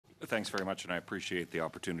Thanks very much, and I appreciate the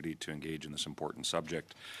opportunity to engage in this important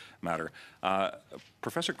subject matter.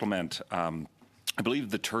 Professor Clement, I believe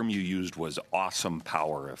the term you used was awesome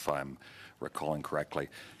power, if I'm recalling correctly.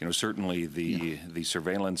 You know, certainly the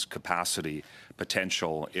surveillance capacity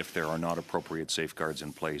potential, if there are not appropriate safeguards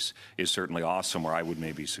in place, is certainly awesome, or I would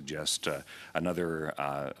maybe suggest another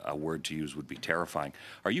a word to use would be terrifying.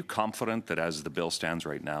 Are you confident that as the bill stands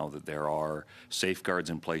right now that there are safeguards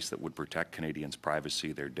in place that would protect Canadians'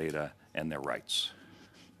 privacy, their data, and their rights?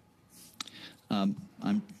 I'm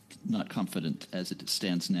not confident as it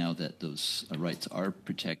stands now that those rights are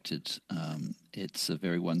protected. It's a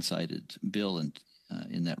very one-sided bill, and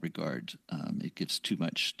in that regard, it gives too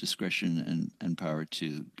much discretion and power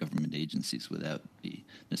to government agencies without the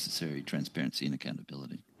necessary transparency and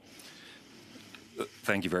accountability.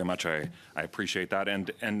 Thank you very much. I appreciate that,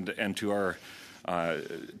 and to our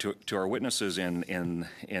witnesses in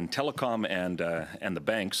telecom and the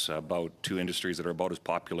banks, about two industries that are about as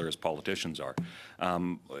popular as politicians are.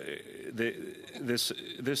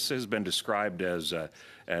 This has been described as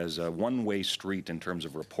a one-way street in terms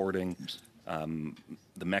of reporting.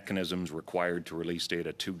 The mechanisms required to release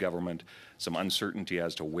data to government, some uncertainty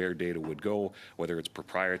as to where data would go, whether it's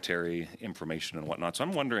proprietary information and whatnot. So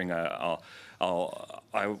I'm wondering, I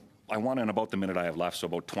want, in about the minute I have left, so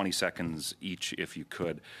about 20 seconds each, if you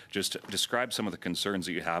could, just describe some of the concerns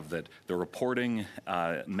that you have that the reporting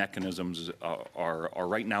mechanisms are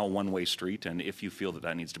right now a one-way street, and if you feel that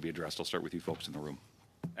that needs to be addressed. I'll start with you folks in the room.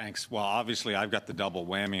 Thanks. Well, obviously, I've got the double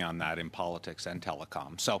whammy on that in politics and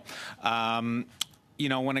telecom. So, you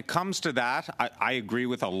know, when it comes to that, I agree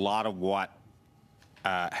with a lot of what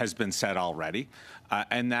has been said already,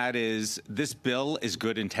 and that is this bill is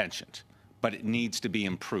good intentioned, but it needs to be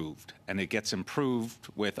improved, and it gets improved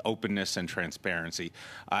with openness and transparency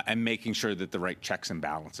and making sure that the right checks and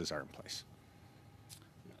balances are in place.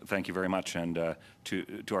 Thank you very much, and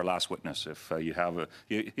to our last witness, if you have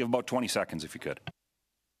about 20 seconds, if you could.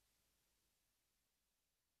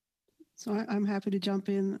 So I'm happy to jump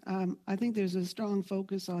in. I think there's a strong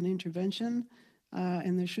focus on intervention,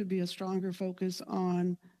 and there should be a stronger focus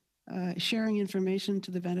on sharing information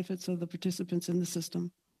to the benefits of the participants in the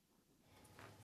system.